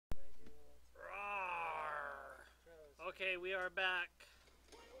Okay, we are back.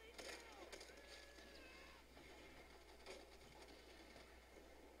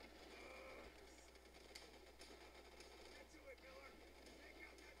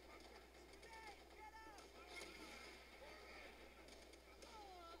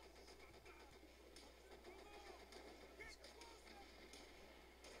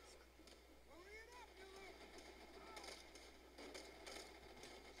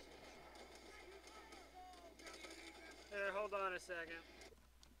 Here, hold on a second.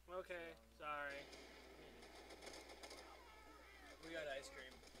 Okay, sorry. We got ice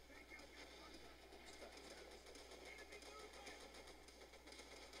cream.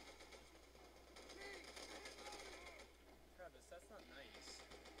 Travis, that's not nice.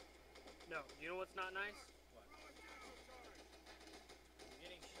 No, you know what's not nice? What? I'm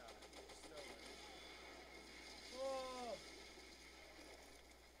getting shot. Still winning. Whoa!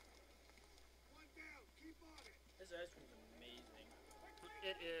 One down, keep on it. This ice cream's amazing.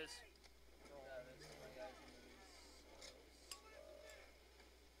 It is. Travis, my guys are moving so slow.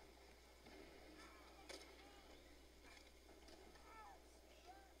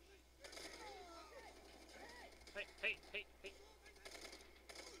 Hey, hey, hey, hey.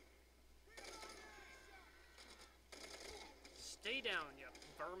 Stay down, you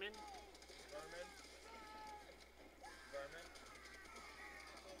vermin. Vermin. Vermin.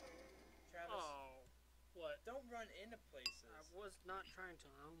 Travis, Oh, what? don't run into places. I was not trying to.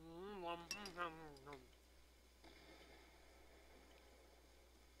 One down,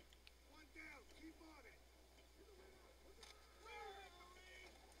 keep on it.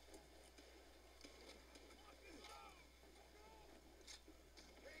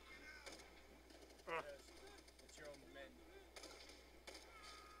 Take it out. Travis, it's your own men.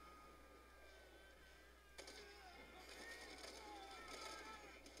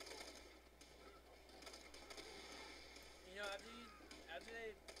 You know, after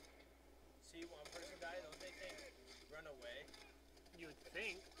they see one person die, don't they think run away? You would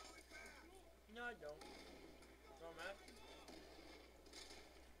think. No, I don't. So I'm asking.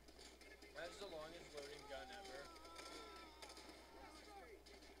 That's the longest loading gun ever.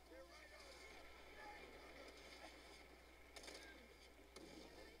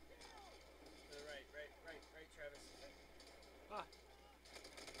 To the right, Travis. Ah.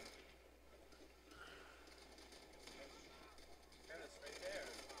 Travis, right there.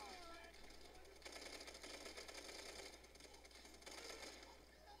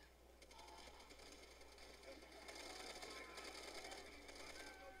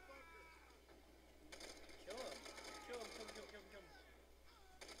 Kill him. Kill him.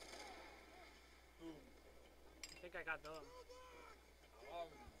 Boom. I think I got them.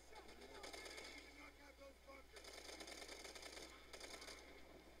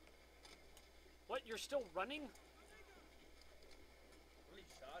 What? You're still running? Really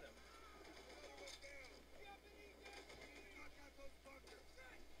shot him.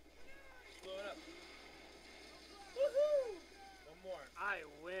 Blow it up. Woohoo! One more. I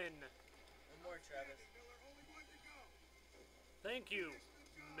win. One more, Travis. Thank you,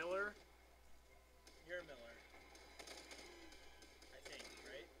 Miller. You're Miller. I think,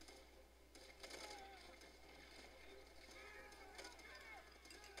 right?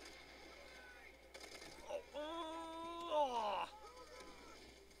 Oh.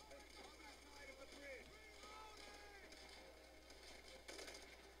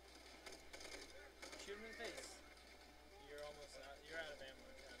 Shoot him in the face. You're almost out. You're out of ammo,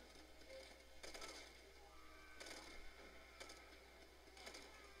 Travis.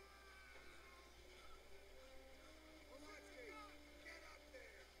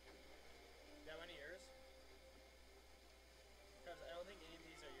 You got any yours? Travis, I don't think any of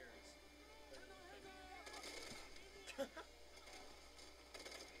these are yours.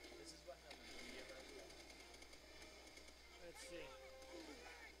 This is what happens when you give her a gun. Let's see.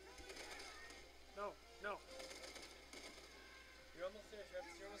 No, no. You're almost there,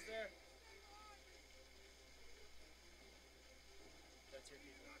 Travis. You're almost there. That's your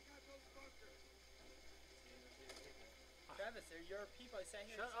people. Travis, they're your people. I sat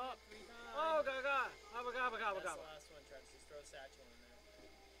here Shut and said up. it 3 times. Oh, God. Oh, my God. That's the last one, Travis. Just throw a satchel in there.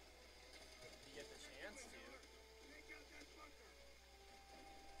 If you get the chance to. Do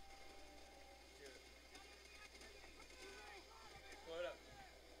it. Blow it up.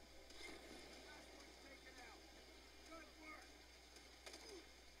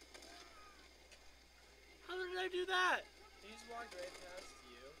 How did I do that? He just walked right past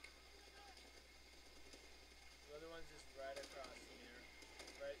you. The other one's just right across here.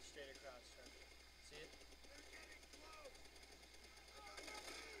 Right straight across, Travis. See it?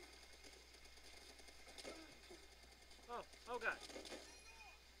 guy.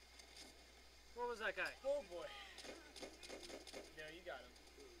 Where was that guy? Oh boy. No, you got him.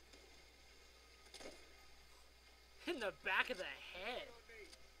 In the back of the head.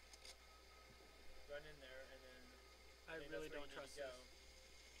 Run in there and then. I think really that's where don't you trust need to this. go.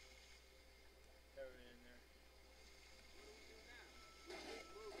 Throw it in there.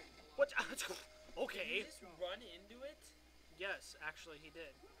 What? Did Okay. he just run into it? Yes, actually he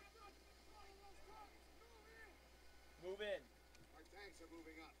did. Move in. Our tanks are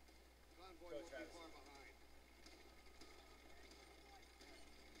moving up. Convoy Go, won't be Travis. far behind.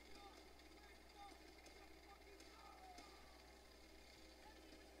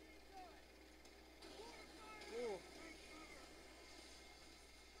 Ooh.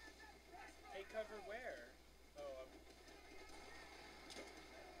 Take cover where? Oh,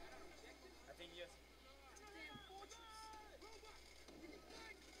 I think you have to.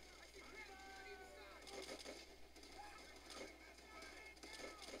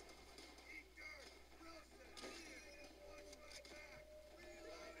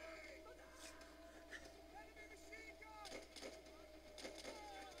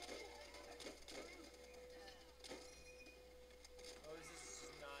 Oh, this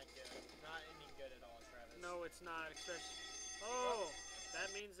is not good. Not any good at all, Travis. No, it's not, especially... Oh! That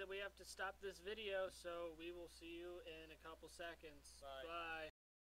means that we have to stop this video, so we will see you in a couple seconds. Bye. Bye.